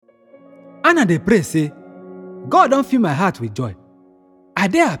Anna dey pray say, God don fill my heart with joy. I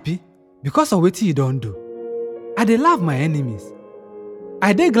dey happy because of wetin you don do. I dey love my enemies.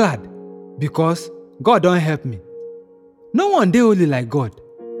 I dey glad because God don help me. No one dey holy like God.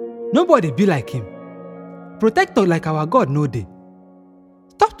 Nobody be like him. Protector like our God no dey.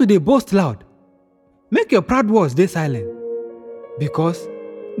 Stop to dey boast loud. Make your proud words dey silent. Because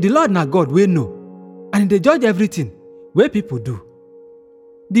the Lord na God wey know, and he dey judge everything wey people do.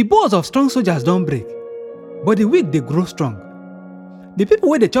 The bows of strong soldiers don break, but the weak dey grow strong. The people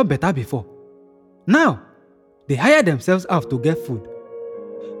wey dey chop better before, now they hire themselves out to get food.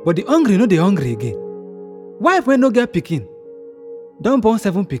 But the hungry no dey hungry again. Wife wey no get pikin don born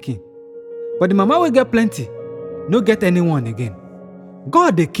 7 pikin, but the mama wey get plenty no get anyone again.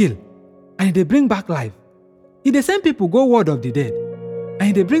 God dey kill and he dey bring back life. He dey send people go world of the dead and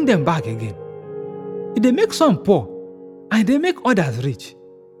he dey bring them back again. He dey make some poor and he dey make others rich.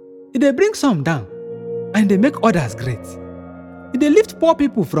 He dey bring some down and he dey make others great. He dey lift poor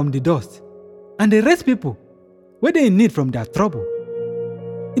people from the dust and dey raise people wey dey in need from their trouble.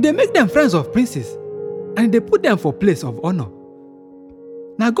 He dey make them friends of princes and he dey put them for place of honor.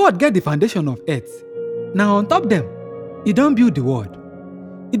 Na God get the foundation of earth. Na on top them, he don build the world.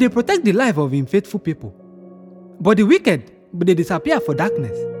 He dey protect the life of him faithful people. But the wicked dey disappear for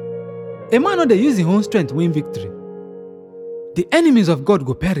darkness. A man no dey use his own strength win victory. The enemies of God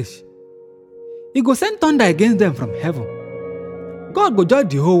go perish. He go send thunder against them from heaven. God go judge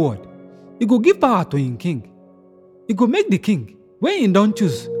the whole world. He go give power to him king. He go make the king, wey he don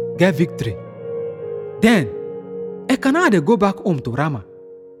choose, get victory. Then, Elkanah dey go back home to Ramah.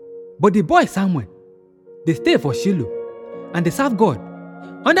 But the boy Samuel, dey stay for Shiloh and dey serve God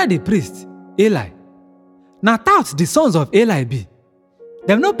under the priest Eli. Na touts the sons of Eli be.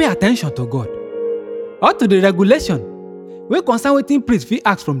 Dem no pay attention to God or to the regulation wey concern wetin priest fit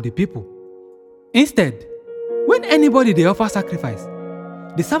ask from the people. Instead, when anybody dey offer sacrifice,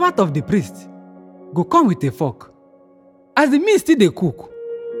 the servant of the priest go come with a fork. As the meat still dey cook,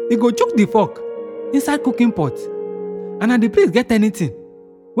 he go chook the fork inside cooking pot, and na the priest get anything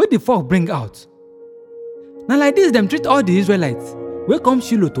wey the fork bring out. Na like this dem treat all the Israelites wey come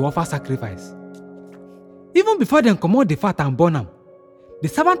Shiloh to offer sacrifice. Even before dem comot the fat and burn am, the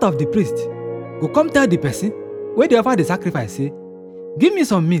servant of the priest go come tell the person wey dey offer the sacrifice say, give me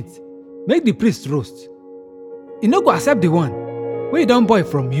some meat, make the priest roast. He no go accept the one wey he don boil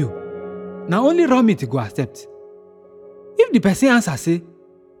from you. Na only raw meat he go accept. If the person answer say,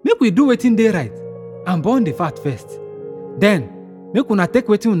 make we do wetin dey right and burn the fat first, then make una take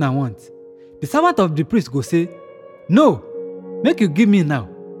wetin una want, the servant of the priest go say, no, make you give me now.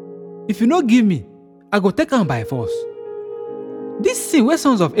 If you no give me, I go take am by force. This sin wey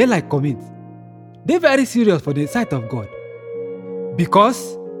sons of Eli commit dey very serious for the sight of God,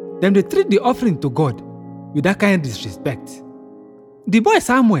 because dem dey treat the offering to God with that kind disrespect. The boy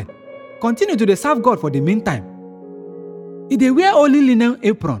Samuel continue to dey serve God for the meantime. He dey wear only linen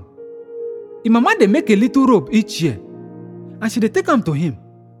apron. Him mama dey make a little robe each year, and she dey take am to him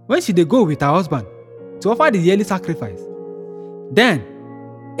when she dey go with her husband to offer the yearly sacrifice. Then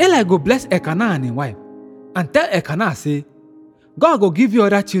Eli go bless Elkanah and him wife and tell Elkanah say, God go give you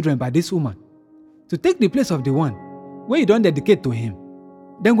other children by this woman to take the place of the one wey you don dedicate to him.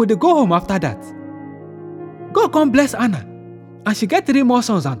 Then go dey go home after that. God come bless Anna, and she get 3 more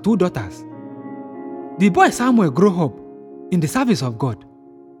sons and 2 daughters. The boy Samuel grow up in the service of God.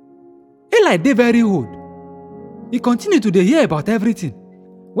 Eli dey very old. He continue to dey hear about everything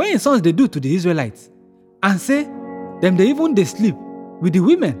wey his sons dey do to the Israelites, and say dem dey even dey sleep with the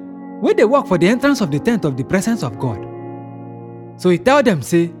women wey dey work for the entrance of the tent of the presence of God. So he tell them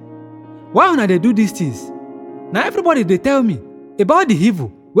say, why una dey do these things? Na everybody dey tell me about the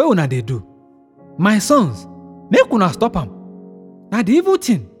evil wey una dey do. My sons, make una stop am. Na the evil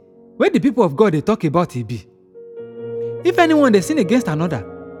thing wey the people of God dey talk about e be. If anyone dey sin against another,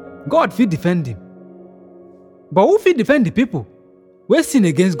 God fit defend him. But who fit defend the people wey sin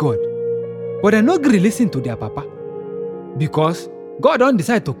against God, but dem no gree listen to their papa? Because God don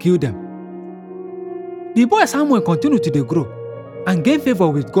decide to kill them. The boy Samuel continue to dey grow and gain favor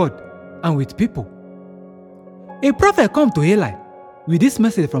with God and with people. A prophet come to Eli with this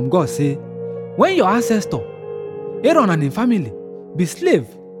message from God say, when your ancestor, Aaron and his family, be slave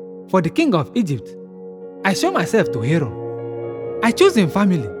for the king of Egypt, I show myself to Aaron. I choose him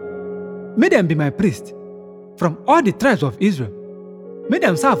family. May them be my priest from all the tribes of Israel. May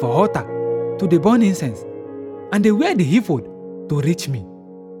them serve for altar to the burn incense, and they wear the ephod to reach me.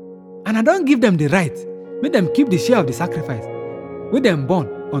 And I don't give them the right, make them keep the share of the sacrifice with them burn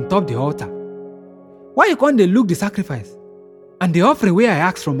on top the altar. Why you can't they look the sacrifice and the offering where I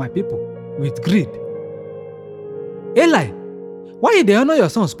ask from my people with greed. Eli, why you dey honor your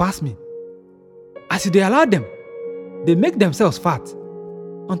sons pass me? As you dey allow them, they make themselves fat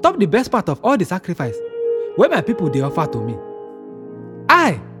on top the best part of all the sacrifice wey my people dey offer to me.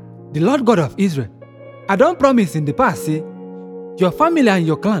 I, the Lord God of Israel, I don promise in the past say, your family and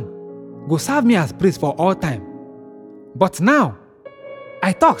your clan go serve me as priest for all time. But now,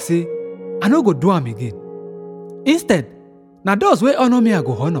 I talk say, I no go do am again. Instead, na those wey honor me I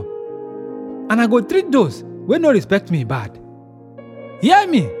go honor, and I go treat those wey no respect me bad. Hear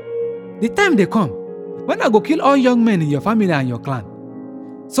me, the time dey come when I go kill all young men in your family and your clan,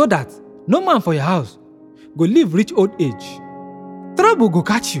 so that no man for your house go live reach old age. Trouble go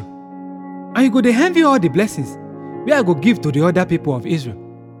catch you, and you go dey envy all the blessings wey I go give to the other people of Israel.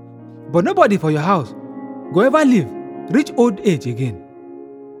 But nobody for your house go ever live reach old age again.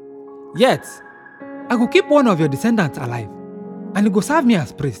 Yet, I go keep one of your descendants alive, and he go serve me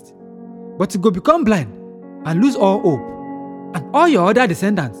as priest. But he go become blind and lose all hope, and all your other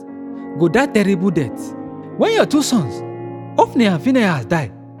descendants go die terrible deaths. When your two sons, Ophni and Phinehas,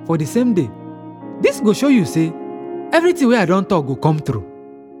 die for the same day, this go show you say, everything wey I don talk go come true.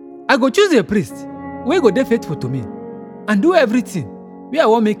 I go choose a priest wey go dey faithful to me and do everything wey I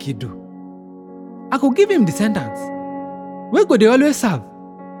wan make he do. I go give him descendants wey go dey always serve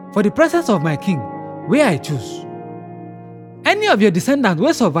for the presence of my king wey I choose. Any of your descendants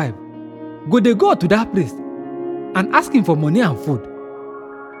wey survive go dey go to that priest and ask him for money and food,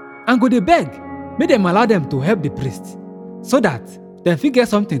 and go dey beg make dem allow them to help the priest so that dem fit get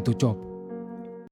something to chop.